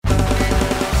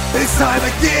It's time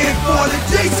again for the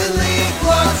Jason Lee and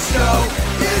Clark Show.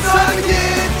 It's time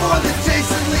again for the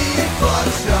Jason Lee and Clark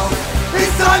Show.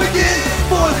 It's time again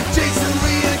for the Jason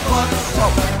Lee and Clark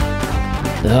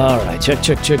Show. All right,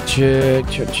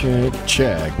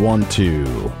 check. 1,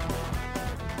 2.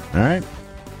 All right.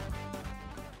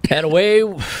 And away.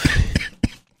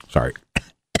 Sorry.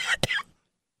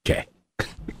 Okay.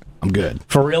 I'm good.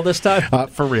 For real this time?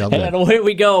 For real. And away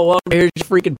we go. Welcome to Here's Your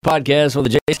Freaking Podcast for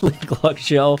the Jason Lee Clark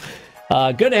Show.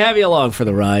 Good to have you along for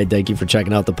the ride. Thank you for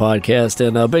checking out the podcast.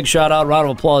 And a big shout out, round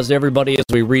of applause to everybody as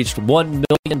we reached 1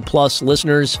 million plus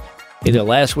listeners either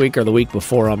last week or the week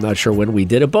before. I'm not sure when we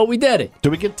did it, but we did it. Do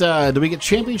we get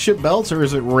championship belts or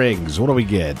is it rings? What do we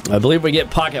get? I believe we get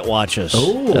pocket watches.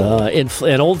 Oh.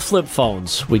 And old flip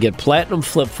phones. We get platinum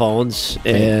flip phones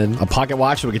and a pocket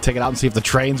watch so we can take it out and see if the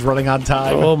train's running on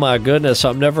time. Oh my goodness,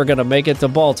 I'm never going to make it to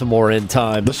Baltimore in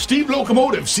time. The steam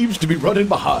locomotive seems to be running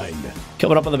behind.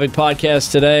 Coming up on the big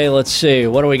podcast today, let's see.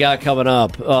 What do we got coming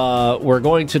up? We're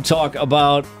going to talk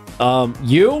about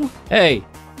you. Hey,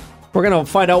 we're going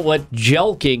to find out what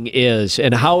jelking is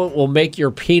and how it will make your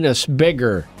penis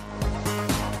bigger.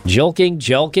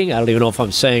 Jelking? I don't even know if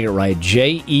I'm saying it right.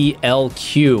 Jelq.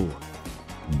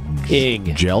 Ing.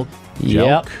 Jelk?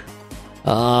 Yep.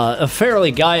 A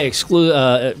fairly dominated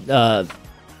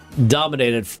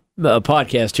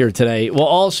podcast here today. We'll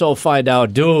also find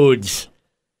out, dudes,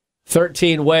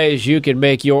 13 ways you can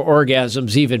make your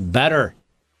orgasms even better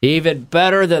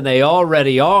than they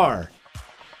already are.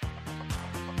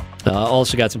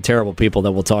 Also got some terrible people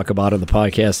that we'll talk about on the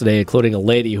podcast today, including a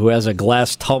lady who has a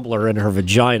glass tumbler in her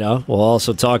vagina. We'll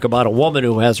also talk about a woman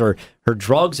who has her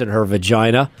drugs in her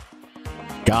vagina.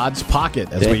 God's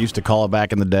pocket, as we used to call it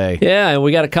back in the day. Yeah, and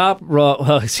we got a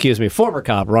former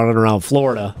cop running around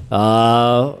Florida,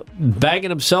 bagging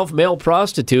himself male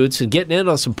prostitutes and getting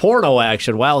into some porno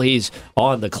action while he's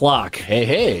on the clock.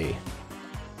 Hey.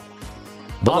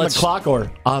 On the clock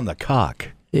or on the cock?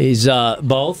 He's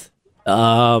both.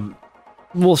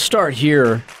 We'll start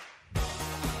here.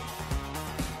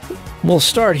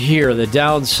 The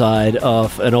downside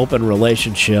of an open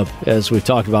relationship, as we've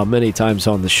talked about many times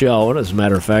on the show, and as a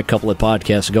matter of fact, a couple of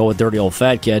podcasts ago with Dirty Old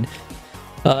Fat Kid,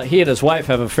 he and his wife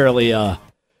have a fairly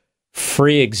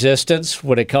free existence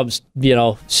when it comes,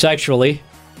 sexually.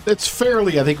 It's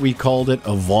fairly, I think we called it,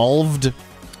 evolved.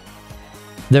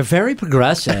 They're very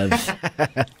progressive.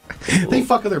 They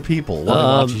fuck other people while they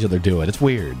watch each other do it. It's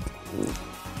weird.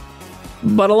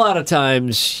 But a lot of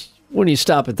times, when you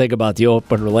stop and think about the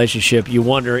open relationship, you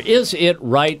wonder, is it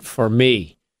right for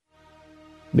me?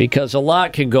 Because a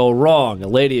lot can go wrong. A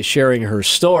lady is sharing her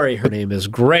story. Her name is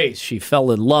Grace. She fell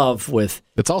in love with...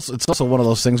 It's also one of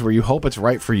those things where you hope it's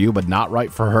right for you, but not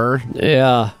right for her.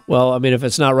 Yeah. Well, I mean, if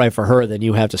it's not right for her, then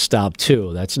you have to stop,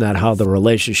 too. That's not how the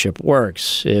relationship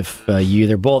works. If you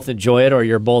either both enjoy it or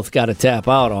you're both got to tap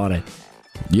out on it.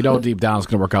 You know deep down it's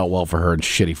going to work out well for her and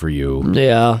shitty for you.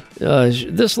 Yeah.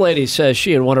 This lady says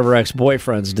she and one of her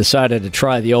ex-boyfriends decided to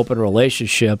try the open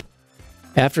relationship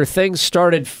after things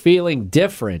started feeling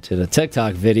different. In a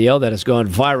TikTok video that has gone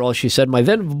viral, she said, "My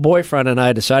then boyfriend and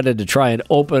I decided to try an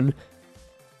open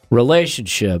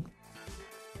relationship."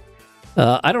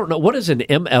 I don't know. What is an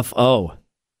MFO?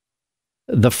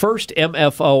 The first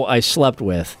MFO I slept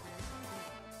with.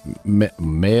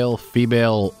 Male,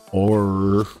 female,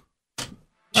 or...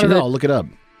 I don't know. I'll look it up.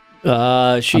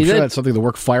 I'm sure that's something the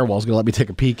work firewall is going to let me take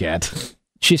a peek at.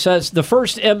 She says the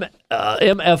first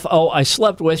MFO I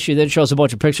slept with, she then shows a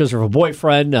bunch of pictures of her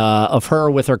boyfriend, of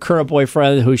her with her current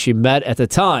boyfriend who she met at the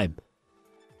time.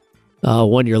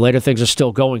 1 year later, things are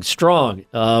still going strong.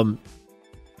 Well,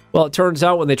 it turns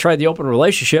out when they tried the open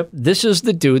relationship, this is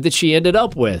the dude that she ended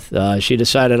up with. She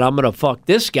decided, I'm going to fuck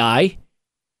this guy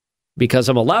because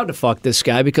I'm allowed to fuck this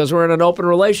guy because we're in an open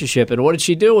relationship. And what did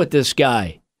she do with this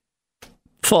guy?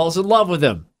 Falls in love with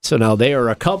him. So now they are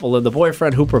a couple, and the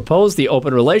boyfriend who proposed the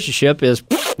open relationship is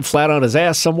flat on his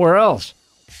ass somewhere else.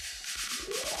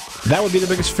 That would be the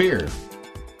biggest fear.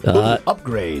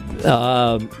 Upgrade.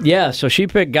 Yeah, so she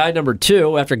picked guy number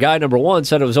 2 after guy number 1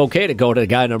 said it was okay to go to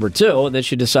guy number 2, and then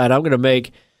she decided, I'm going to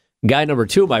make guy number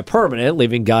 2 my permanent,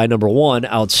 leaving guy number 1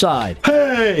 outside.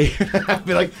 Hey! I'd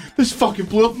be like, this fucking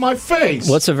blew up my face.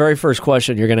 What's the very first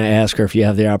question you're going to ask her if you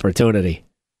have the opportunity?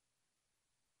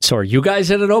 So are you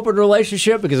guys in an open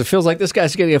relationship? Because it feels like this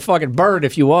guy's getting a fucking bird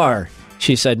if you are.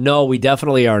 She said, no, we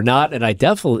definitely are not, and I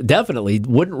definitely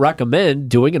wouldn't recommend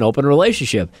doing an open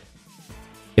relationship.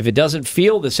 If it doesn't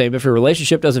feel the same, if your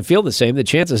relationship doesn't feel the same, the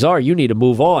chances are you need to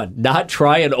move on, not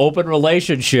try an open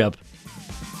relationship.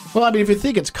 Well, I mean, if you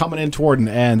think it's coming in toward an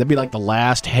end, that'd be like the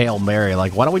last Hail Mary.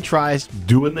 Like, why don't we try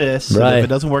doing this? Right. And if it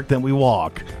doesn't work, then we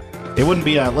walk. It wouldn't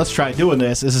be let's try doing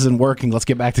this. This isn't working. Let's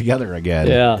get back together again.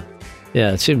 Yeah.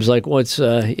 Yeah, it seems like once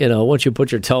you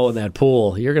put your toe in that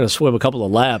pool, you're going to swim a couple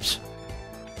of laps.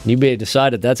 You may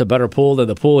decide that that's a better pool than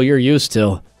the pool you're used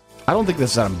to. I don't think this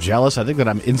is that I'm jealous. I think that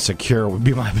I'm insecure would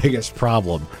be my biggest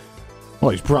problem.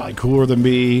 Well, he's probably cooler than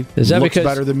me. Looks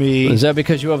better than me. Is that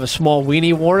because you have a small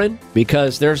weenie, Warren?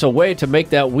 Because there's a way to make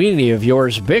that weenie of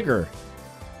yours bigger.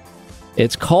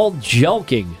 It's called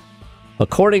jelqing.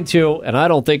 According to, and I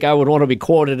don't think I would want to be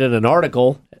quoted in an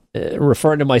article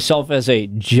referring to myself as a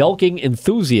jelqing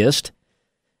enthusiast,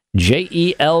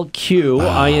 Jelqing,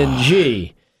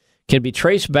 can be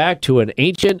traced back to an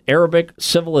ancient Arabic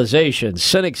civilization.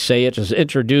 Cynics say it was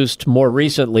introduced more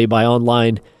recently by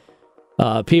online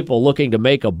people looking to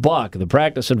make a buck. The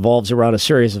practice involves around a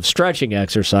series of stretching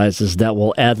exercises that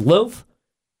will add length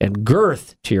and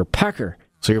girth to your pecker.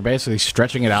 So you're basically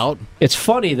stretching it out? It's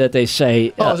funny that they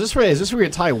say... is this where you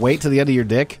tie weight to the end of your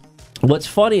dick? What's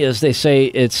funny is they say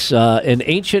it's an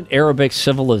ancient Arabic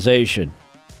civilization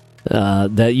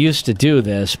that used to do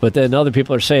this, but then other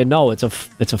people are saying, no, it's a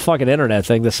fucking internet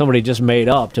thing that somebody just made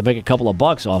up to make a couple of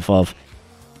bucks off of.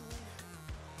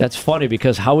 That's funny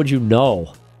because how would you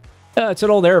know? It's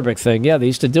an old Arabic thing. Yeah, they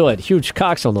used to do it. Huge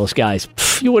cocks on those guys.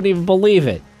 You wouldn't even believe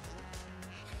it.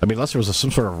 I mean, unless there was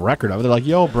some sort of record of it. They're like,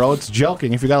 yo, bro, it's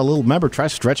jelqing. If you got a little member, try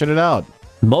stretching it out.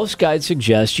 Most guides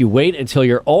suggest you wait until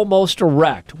you're almost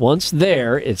erect. Once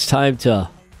there, it's time to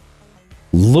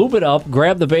lube it up,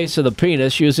 grab the base of the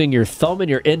penis using your thumb and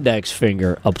your index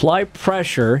finger. Apply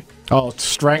pressure. Oh,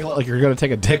 strangle it like you're going to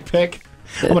take a dick pic?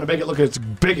 I'm going to make it look at its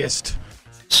biggest.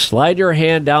 Slide your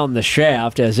hand down the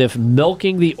shaft as if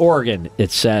milking the organ,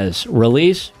 it says.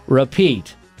 Release,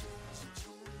 repeat.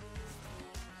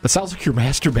 That sounds like you're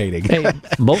masturbating. Hey,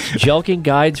 most jelqing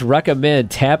guides recommend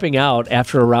tapping out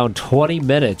after around 20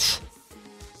 minutes.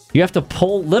 You have to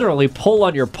literally pull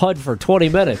on your pud for 20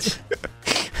 minutes.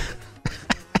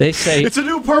 They say it's a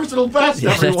new personal best,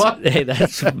 everyone.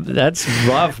 That's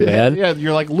rough, man. Yeah,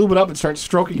 you're like lube it up and start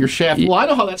stroking your shaft. Well, I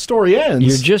know how that story ends.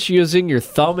 You're just using your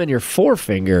thumb and your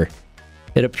forefinger.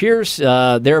 It appears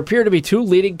there appear to be two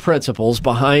leading principles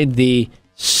behind the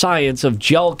science of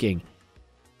jelqing.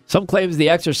 Some claims the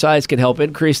exercise can help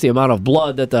increase the amount of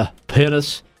blood that the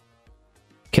penis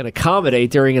can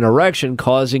accommodate during an erection,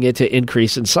 causing it to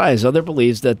increase in size. Other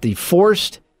believes that the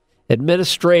forced the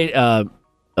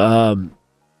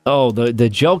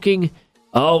jelqing,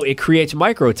 it creates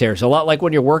micro tears, a lot like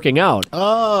when you're working out.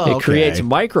 It creates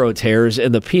micro tears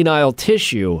in the penile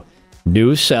tissue.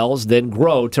 New cells then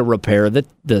grow to repair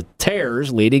the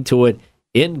tears, leading to an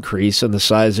increase in the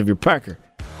size of your pecker.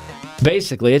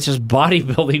 Basically, it's just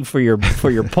bodybuilding for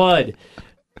your pud.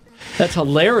 That's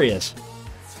hilarious.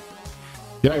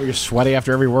 You know, you're sweaty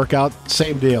after every workout?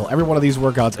 Same deal. Every one of these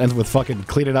workouts ends with fucking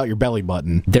cleaning out your belly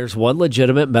button. There's one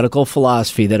legitimate medical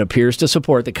philosophy that appears to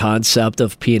support the concept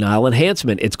of penile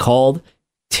enhancement. It's called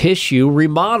tissue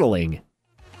remodeling.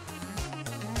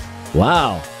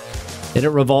 Wow. And it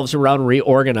revolves around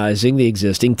reorganizing the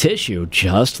existing tissue,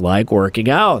 just like working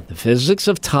out. The physics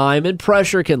of time and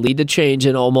pressure can lead to change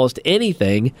in almost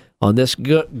anything on this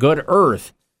good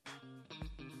earth.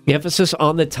 The emphasis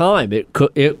on the time. It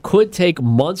could take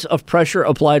months of pressure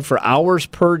applied for hours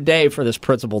per day for this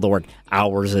principle to work.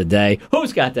 Hours a day.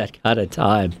 Who's got that kind of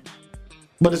time?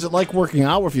 But is it like working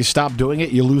out where if you stop doing it,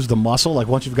 you lose the muscle? Like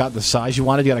once you've got the size you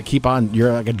wanted, you got to keep on,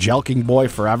 you're like a jelqing boy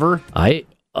forever? I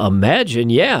imagine,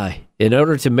 yeah. In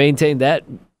order to maintain that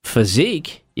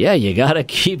physique, yeah, you got to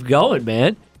keep going,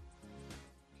 man.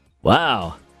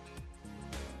 Wow.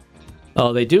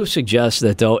 Oh, they do suggest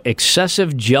that, though,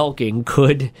 excessive jelqing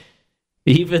could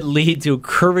even lead to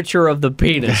curvature of the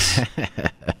penis.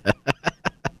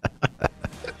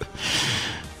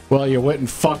 Well, you went and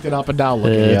fucked it up and down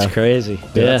looking. That's crazy.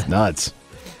 Yeah. That's nuts.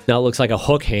 Now it looks like a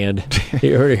hook hand.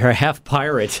 You're half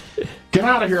pirate. Get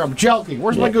out of here. I'm jelqing.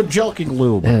 Where's my good jelqing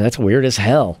lube? Yeah, that's weird as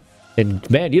hell. And,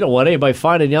 man, you don't want anybody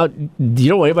finding out. You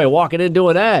don't want anybody walking in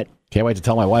doing that. Can't wait to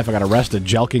tell my wife I got arrested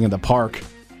jelqing in the park.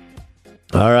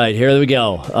 All right, here we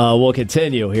go. We'll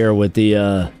continue here with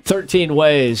the 13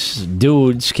 ways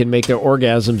dudes can make their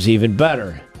orgasms even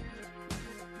better.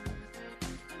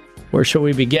 Where shall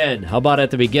we begin? How about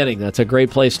at the beginning? That's a great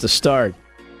place to start.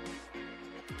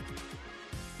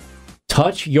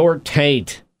 Touch your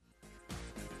taint.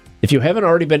 If you haven't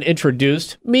already been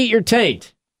introduced, meet your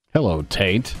taint. Hello,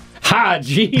 taint. Ha,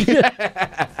 gee.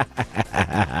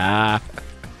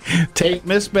 Taint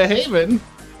misbehaving.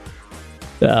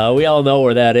 We all know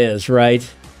where that is, right?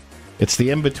 It's the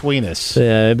in-between us.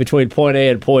 In between point A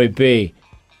and point B.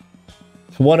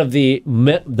 It's one of the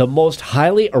most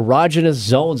highly erogenous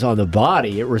zones on the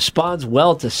body. It responds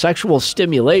well to sexual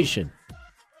stimulation.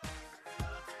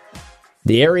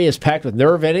 The area is packed with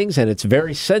nerve endings, and it's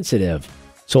very sensitive.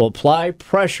 So apply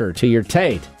pressure to your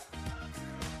taint.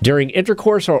 During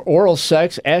intercourse or oral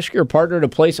sex, ask your partner to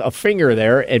place a finger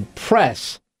there and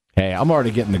press. Hey, I'm already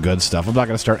getting the good stuff. I'm not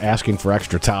going to start asking for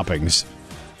extra toppings.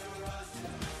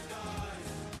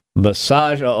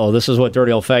 Massage. Oh, this is what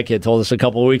Dirty Old Fat Kid told us a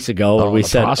couple of weeks ago. We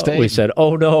said,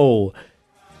 oh no.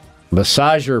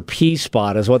 Massage your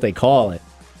P-spot is what they call it.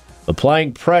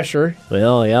 Applying pressure.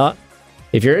 Well, yeah.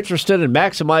 If you're interested in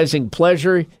maximizing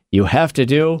pleasure, you have to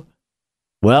do,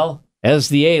 well, as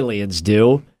the aliens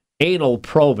do, anal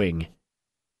probing.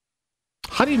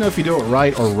 How do you know if you do it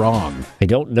right or wrong? I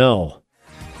don't know.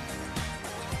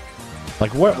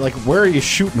 Where are you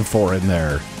shooting for in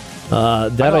there? I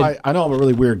know I'm a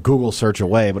really weird Google search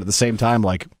away, but at the same time,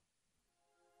 if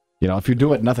you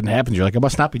do it and nothing happens, you're like, I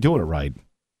must not be doing it right.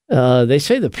 They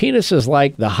say the penis is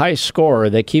like the high scorer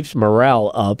that keeps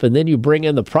morale up, and then you bring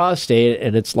in the prostate,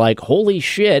 and it's like, holy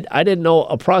shit, I didn't know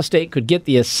a prostate could get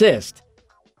the assist.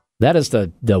 That is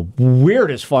the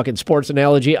weirdest fucking sports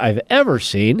analogy I've ever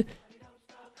seen.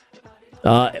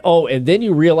 And then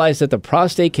you realize that the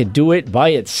prostate can do it by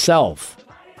itself.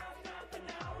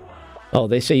 Oh,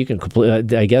 they say you can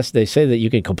complete. I guess they say that you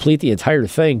can complete the entire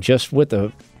thing just with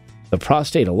the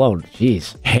prostate alone.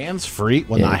 Jeez. Hands-free?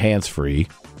 Well, not hands-free.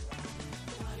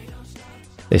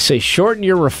 They say shorten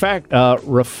your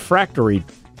refractory.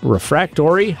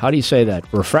 How do you say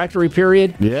that? Refractory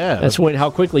period? Yeah. That's how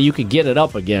quickly you can get it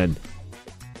up again.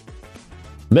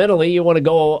 Mentally, you want to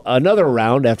go another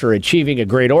round after achieving a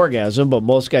great orgasm, but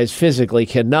most guys physically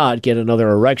cannot get another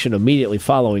erection immediately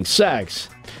following sex.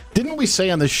 Didn't we say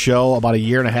on this show about a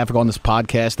year and a half ago on this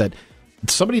podcast that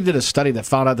somebody did a study that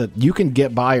found out that you can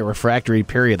get by a refractory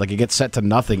period, like it gets set to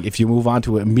nothing if you move on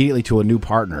to immediately to a new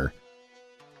partner?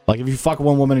 Like if you fuck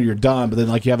one woman and you're done, but then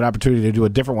you have an opportunity to do a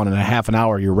different one in a half an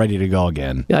hour, you're ready to go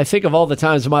again. Yeah, I think of all the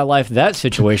times in my life that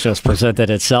situation has presented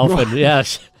itself, and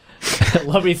yes,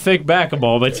 let me think back a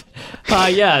moment.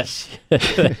 Yes,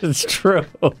 it's true.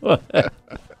 Well,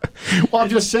 I'm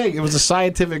just saying, it was a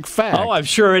scientific fact. Oh, I'm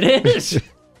sure it is.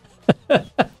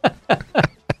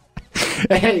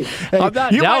 Hey, I'm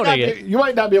not doubting it. You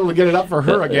might not be able to get it up for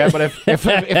her again, but if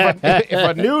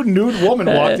a nude woman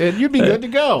walked in, you'd be good to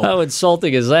go. How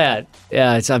insulting is that?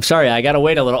 Yeah, I'm sorry, I got to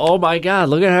wait a little. Oh, my God,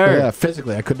 look at her. Yeah,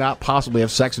 physically, I could not possibly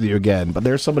have sex with you again, but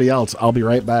there's somebody else. I'll be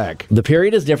right back. The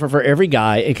period is different for every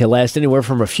guy. It can last anywhere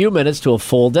from a few minutes to a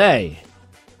full day.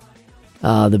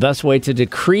 The best way to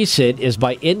decrease it is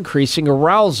by increasing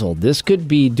arousal. This could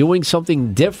be doing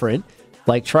something different,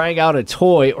 like trying out a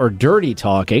toy or dirty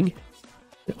talking,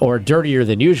 or dirtier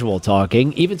than usual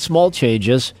talking. Even small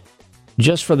changes,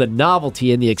 just for the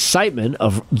novelty and the excitement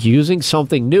of using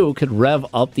something new, could rev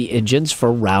up the engines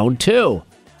for round 2.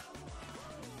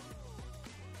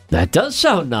 That does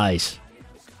sound nice.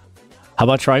 How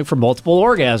about trying for multiple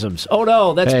orgasms? Oh,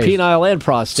 no, that's penile and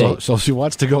prostate. So she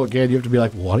wants to go again. You have to be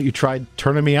like, why don't you try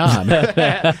turning me on?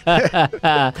 The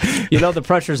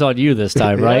pressure's on you this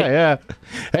time, right? Yeah.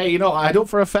 Hey, I know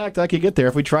for a fact I could get there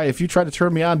if you try to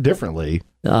turn me on differently.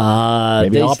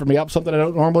 Maybe offer me up something I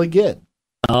don't normally get.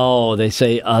 Oh, they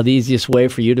say the easiest way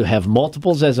for you to have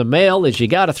multiples as a male is you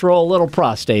got to throw a little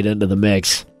prostate into the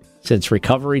mix, since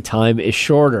recovery time is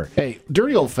shorter. Hey,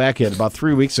 Dirty Old Fat Kid about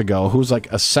 3 weeks ago, who's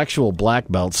like a sexual black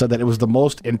belt, said that it was the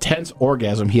most intense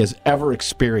orgasm he has ever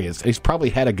experienced. He's probably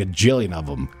had a gajillion of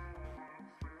them.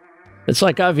 It's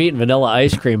like I've eaten vanilla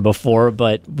ice cream before,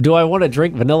 but do I want to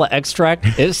drink vanilla extract?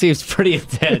 It seems pretty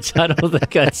intense. I don't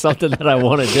think that's something that I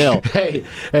want to do. Hey,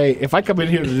 if I come in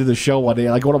here to do the show one day,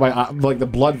 like one of my the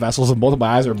blood vessels and both of my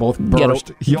eyes are both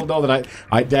burst, you'll know that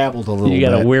I dabbled a little bit. You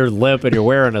got a weird limp and you're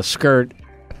wearing a skirt.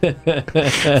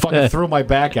 Fucking threw my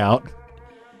back out.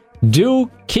 Do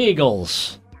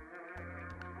Kegels.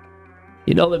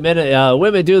 The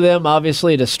women do them,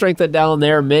 obviously, to strengthen down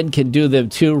there. Men can do them,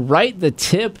 too. Right the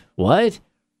tip. What?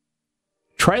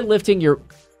 Try lifting your...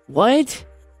 What?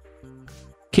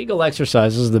 Kegel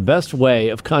exercise is the best way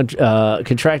of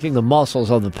contracting the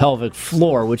muscles on the pelvic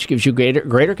floor, which gives you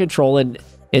greater control and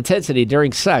intensity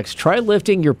during sex. Try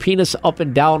lifting your penis up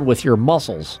and down with your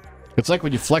muscles. It's like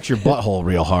when you flex your butthole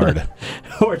real hard.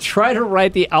 Or try to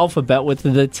write the alphabet with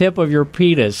the tip of your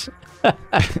penis.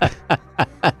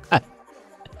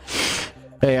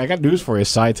 Hey, I got news for you,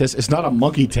 scientists. It's not a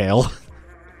monkey tail.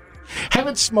 Have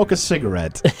it smoke a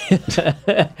cigarette. Look,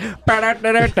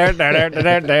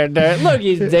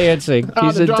 he's dancing.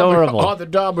 He's adorable. On the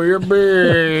top of your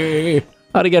beard.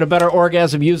 How to get a better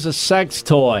orgasm? Use a sex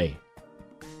toy.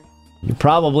 You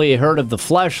probably heard of the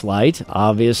Fleshlight,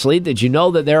 obviously. Did you know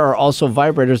that there are also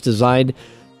vibrators designed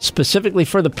specifically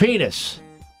for the penis?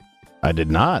 I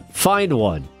did not. Find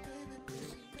one.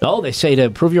 Oh, they say to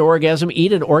improve your orgasm,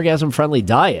 eat an orgasm-friendly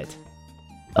diet.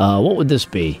 What would this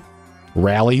be?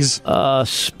 Rallies?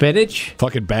 Spinach?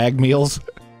 Fucking bag meals?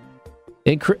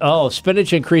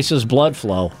 Spinach increases blood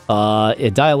flow.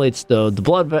 It dilates the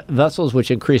blood vessels, which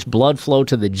increase blood flow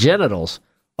to the genitals.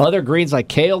 Other greens like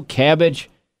kale, cabbage.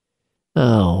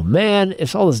 Oh, man,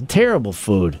 it's all this terrible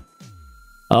food.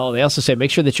 Oh, they also say make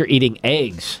sure that you're eating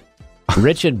eggs,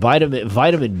 rich in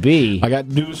vitamin B. I got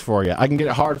news for you. I can get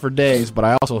it hard for days, but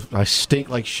I stink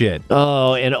like shit.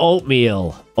 Oh, and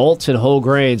oatmeal. Oats and whole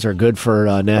grains are good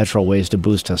for natural ways to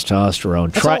boost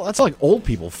testosterone. That's like old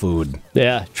people food.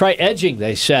 Yeah, try edging,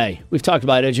 they say. We've talked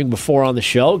about edging before on the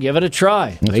show. Give it a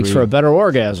try. Makes for a better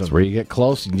orgasm. That's where you get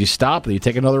close and you stop, and you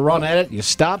take another run at it, you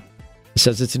stop. It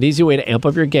says it's an easy way to amp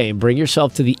up your game. Bring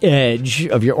yourself to the edge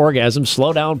of your orgasm,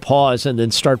 slow down, pause, and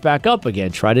then start back up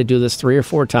again. Try to do this 3 or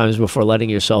 4 times before letting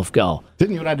yourself go.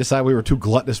 Didn't you and I decide we were two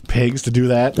gluttonous pigs to do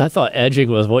that? I thought edging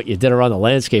was what you did around the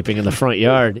landscaping in the front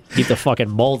yard. Keep the fucking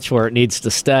mulch where it needs to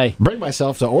stay. Bring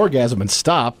myself to orgasm and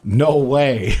stop? No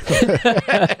way.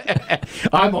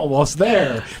 I'm almost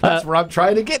there. That's where I'm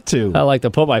trying to get to. I like to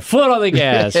put my foot on the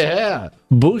gas. Yeah.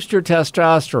 Boost your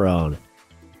testosterone.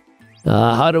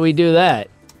 How do we do that?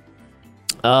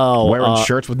 Oh, wearing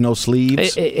shirts with no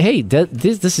sleeves. Hey,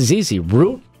 this is easy.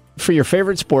 Root for your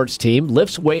favorite sports team.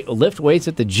 Lift weights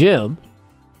at the gym.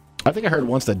 I think I heard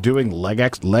once that doing leg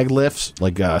lifts,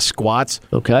 like squats,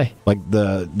 okay, like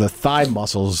the thigh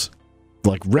muscles,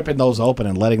 like ripping those open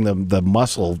and letting the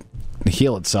muscle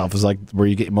heal itself is like where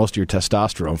you get most of your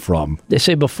testosterone from. They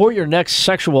say before your next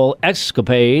sexual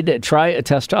escapade, try a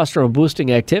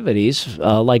testosterone-boosting activities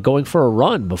like going for a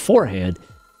run beforehand.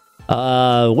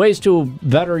 Ways to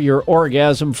better your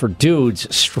orgasm for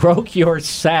dudes. Stroke your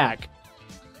sack.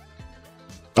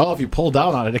 Oh, if you pull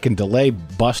down on it, it can delay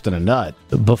busting a nut.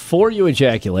 Before you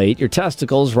ejaculate, your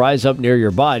testicles rise up near your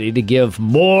body to give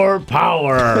more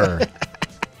power.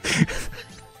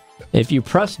 If you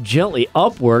press gently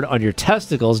upward on your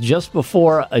testicles just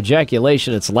before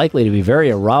ejaculation, it's likely to be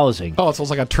very arousing. Oh, so it's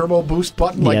like a turbo boost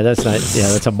button? Yeah,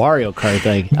 that's a Mario Kart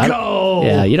thing. Go!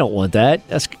 Yeah, you don't want that.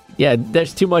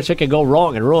 There's too much that can go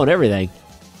wrong and ruin everything.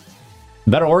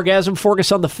 Better orgasm,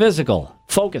 focus on the physical.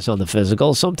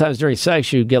 Sometimes during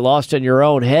sex, you get lost in your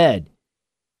own head.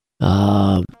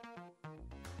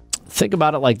 Think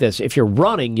about it like this. If you're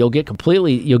running, you'll get a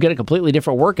completely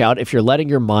different workout if you're letting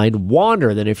your mind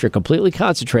wander than if you're completely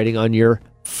concentrating on your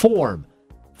form.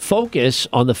 Focus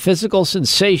on the physical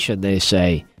sensation, they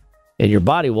say, and your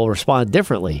body will respond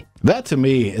differently. That, to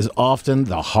me, is often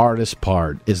the hardest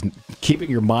part, is keeping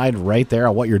your mind right there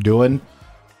on what you're doing.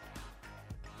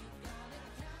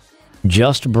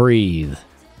 Just breathe,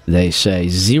 they say.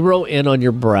 Zero in on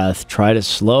your breath. Try to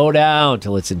slow down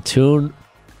till it's in tune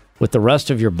with the rest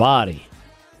of your body.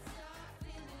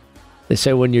 They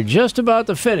say when you're just about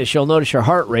to finish, you'll notice your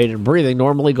heart rate and breathing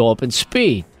normally go up in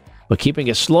speed. But keeping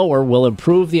it slower will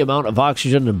improve the amount of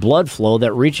oxygen and blood flow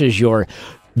that reaches your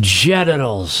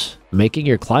genitals, making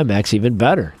your climax even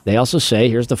better. They also say,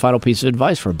 here's the final piece of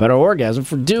advice for a better orgasm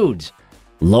for dudes.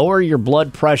 Lower your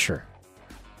blood pressure.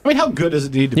 I mean, how good does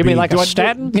it need to be? You mean like a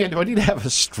statin? Do I need to have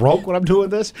a stroke when I'm doing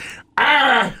this?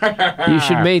 You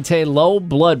should maintain low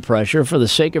blood pressure for the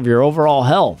sake of your overall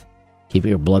health. Keeping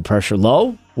your blood pressure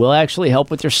low will actually help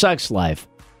with your sex life.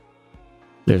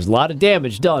 There's a lot of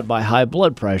damage done by high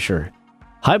blood pressure.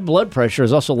 High blood pressure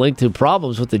is also linked to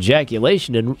problems with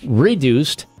ejaculation and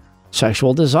reduced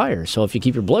sexual desire. So if you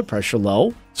keep your blood pressure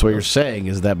low... So what you're saying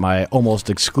is that my almost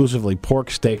exclusively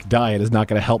pork steak diet is not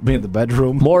going to help me in the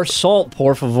bedroom? More salt,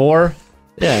 por favor.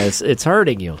 Yeah, it's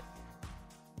hurting you.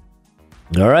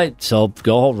 All right, so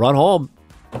run home.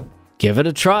 Give it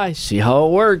a try. See how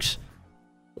it works.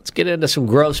 Let's get into some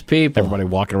gross people. Everybody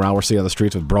walking around, we're seeing on the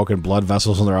streets with broken blood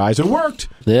vessels in their eyes. It worked!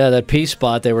 Yeah, that pee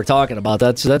spot they were talking about,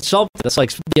 that's something. That's like,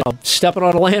 stepping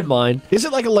on a landmine. Is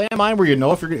it like a landmine where you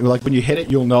know if you're, like, when you hit it,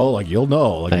 you'll know? Like,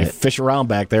 you fish around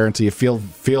back there until you feel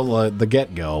the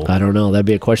get-go. I don't know. That'd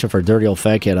be a question for a dirty old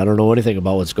fat kid. I don't know anything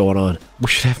about what's going on. We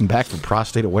should have him back for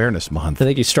Prostate Awareness Month. I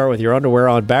think you start with your underwear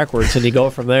on backwards and you go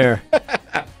from there.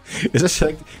 Is this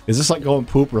like going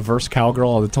poop reverse cowgirl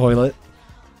on the toilet?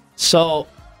 So...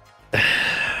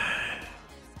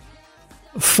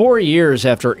 4 years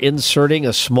after inserting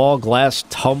a small glass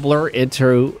tumbler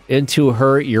into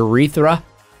her urethra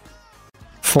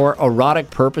for erotic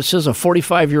purposes, a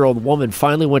 45-year-old woman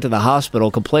finally went to the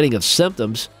hospital complaining of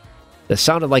symptoms that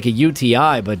sounded like a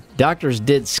UTI, but doctors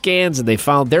did scans and they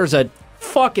found there's a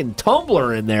fucking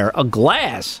tumbler in there, a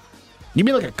glass. You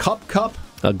mean like a cup?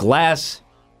 A glass,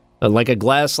 like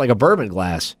a bourbon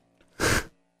glass.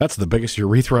 That's the biggest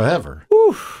urethra ever.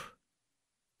 Oof.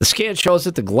 The scan shows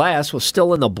that the glass was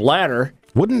still in the bladder.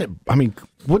 Wouldn't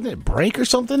it break or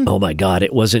something? Oh my God,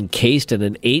 it was encased in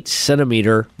an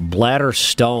 8-centimeter bladder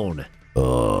stone.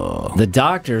 The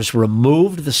doctors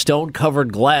removed the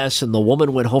stone-covered glass, and the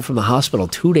woman went home from the hospital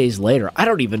 2 days later. I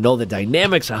don't even know the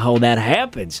dynamics of how that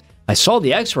happens. I saw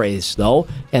the x-rays, though,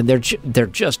 and they're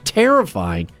just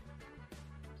terrifying.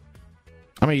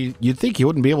 I mean, you'd think you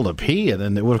wouldn't be able to pee, and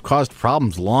then it would have caused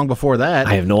problems long before that.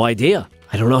 I have no idea.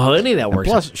 I don't know how any of that works.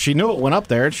 Plus, she knew it went up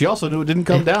there, and she also knew it didn't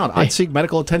come down. I'd seek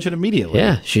medical attention immediately.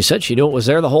 Yeah, she said she knew it was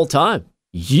there the whole time.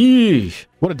 Yeesh.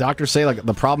 What did doctors say? Like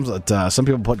the problems that some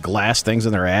people put glass things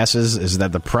in their asses is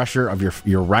that the pressure of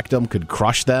your rectum could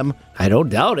crush them. I don't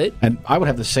doubt it. And I would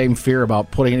have the same fear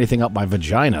about putting anything up my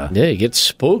vagina. Yeah, you get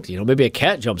spooked. You know, maybe a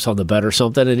cat jumps on the bed or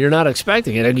something, and you're not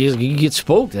expecting it, and you get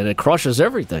spooked, and it crushes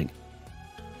everything.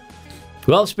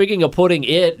 Well, speaking of putting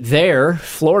it there,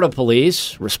 Florida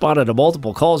police responded to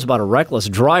multiple calls about a reckless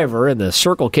driver in the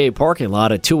Circle K parking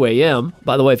lot at 2 a.m.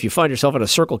 By the way, if you find yourself in a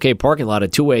Circle K parking lot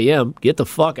at 2 a.m., get the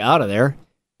fuck out of there.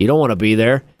 You don't want to be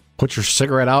there. Put your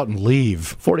cigarette out and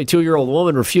leave. 42-year-old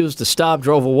woman refused to stop,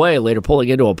 drove away, later pulling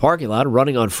into a parking lot,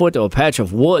 running on foot to a patch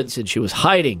of woods, and she was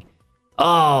hiding.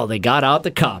 Oh, they got out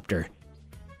the copter.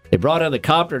 They brought in the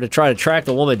copter to try to track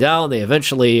the woman down. They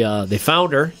eventually they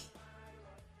found her.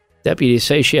 Deputies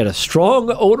say she had a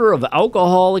strong odor of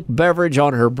alcoholic beverage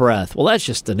on her breath. Well, that's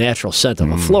just the natural scent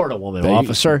of a Florida woman,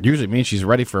 officer. Usually means she's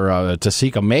ready for to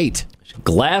seek a mate.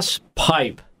 Glass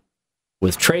pipe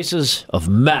with traces of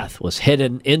meth was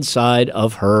hidden inside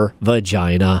of her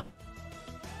vagina.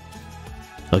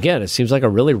 Again, it seems like a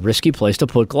really risky place to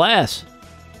put glass.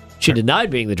 She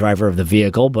denied being the driver of the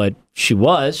vehicle, but she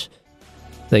was.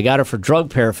 They got her for drug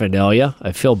paraphernalia.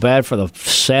 I feel bad for the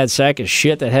sad sack of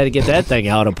shit that had to get that thing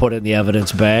out and put it in the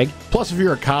evidence bag. Plus, if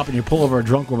you're a cop and you pull over a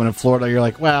drunk woman in Florida, you're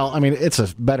like, well, I mean, it's a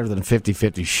better than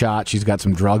 50-50 shot. She's got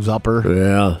some drugs up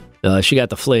her. Yeah. She got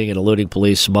the fleeing and eluding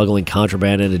police, smuggling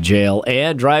contraband into jail,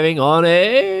 and driving on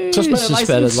a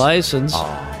suspended license.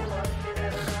 Oh.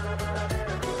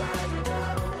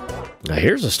 Now,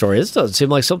 here's a story. This doesn't seem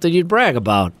like something you'd brag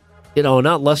about. You know,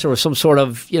 not unless there was some sort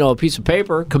of, a piece of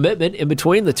paper commitment in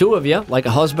between the two of you, like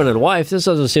a husband and wife. This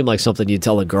doesn't seem like something you'd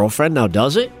tell a girlfriend, now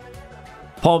does it?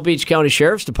 Palm Beach County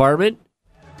Sheriff's Department.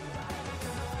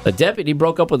 A deputy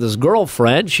broke up with his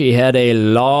girlfriend. She had a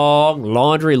long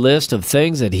laundry list of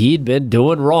things that he'd been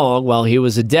doing wrong while he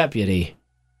was a deputy.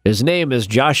 His name is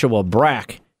Joshua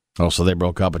Brack. Oh, so they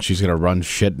broke up and she's going to run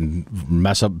shit and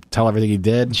mess up, tell everything he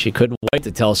did? She couldn't wait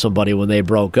to tell somebody when they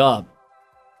broke up.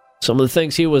 Some of the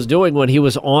things he was doing when he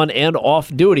was on and off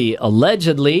duty.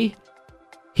 Allegedly,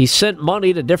 he sent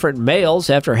money to different males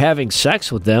after having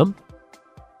sex with them.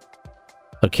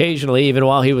 Occasionally, even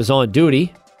while he was on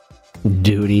duty.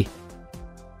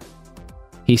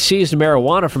 He seized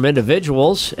marijuana from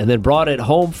individuals and then brought it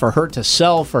home for her to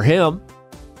sell for him.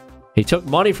 He took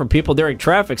money from people during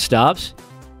traffic stops.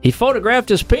 He photographed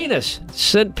his penis,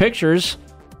 sent pictures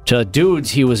to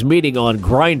dudes he was meeting on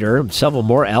Grindr, and several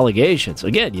more allegations.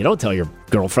 Again, you don't tell your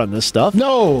girlfriend this stuff.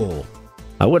 No.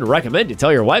 I wouldn't recommend you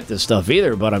tell your wife this stuff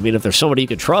either, but I mean, if there's somebody you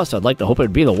could trust, I'd like to hope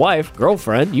it'd be the wife,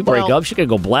 girlfriend. You break up, she could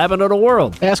go blabbing to the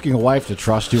world. Asking a wife to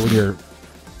trust you when you're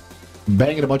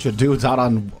banging a bunch of dudes out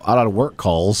on work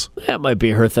calls. That might be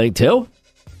her thing, too.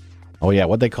 Oh, yeah.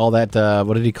 What'd they call that?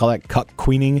 What did he call that? Cuck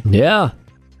queening? Yeah.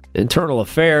 Internal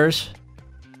Affairs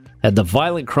had the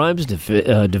Violent Crimes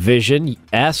Division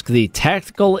ask the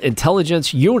Tactical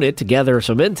Intelligence Unit to gather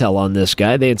some intel on this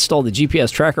guy. They installed the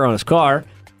GPS tracker on his car,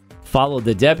 followed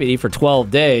the deputy for 12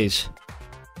 days.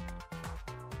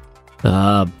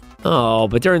 But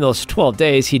during those 12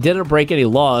 days, he didn't break any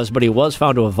laws, but he was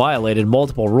found to have violated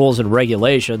multiple rules and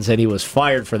regulations, and he was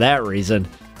fired for that reason.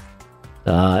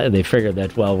 And they figured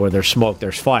that, well, where there's smoke,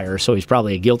 there's fire, so he's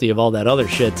probably guilty of all that other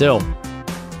shit, too.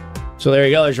 So there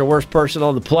you go. There's your worst person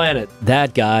on the planet.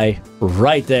 That guy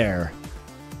right there.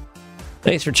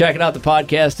 Thanks for checking out the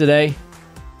podcast today.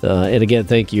 And again,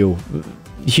 thank you.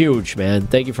 Huge, man.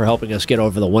 Thank you for helping us get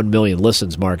over the 1 million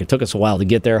listens mark. It took us a while to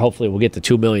get there. Hopefully we'll get to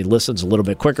 2 million listens a little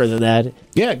bit quicker than that.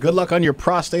 Yeah, good luck on your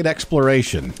prostate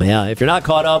exploration. Yeah, if you're not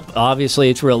caught up,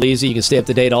 obviously it's real easy. You can stay up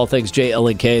to date all things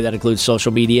JLNK. That includes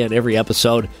social media and every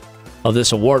episode of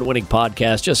this award-winning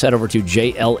podcast. Just head over to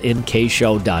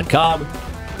jlnkshow.com.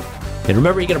 And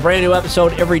remember, you get a brand new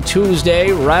episode every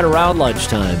Tuesday right around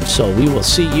lunchtime. So we will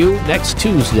see you next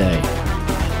Tuesday.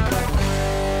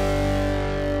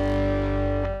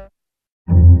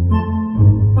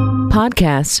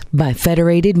 Podcasts by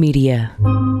Federated Media.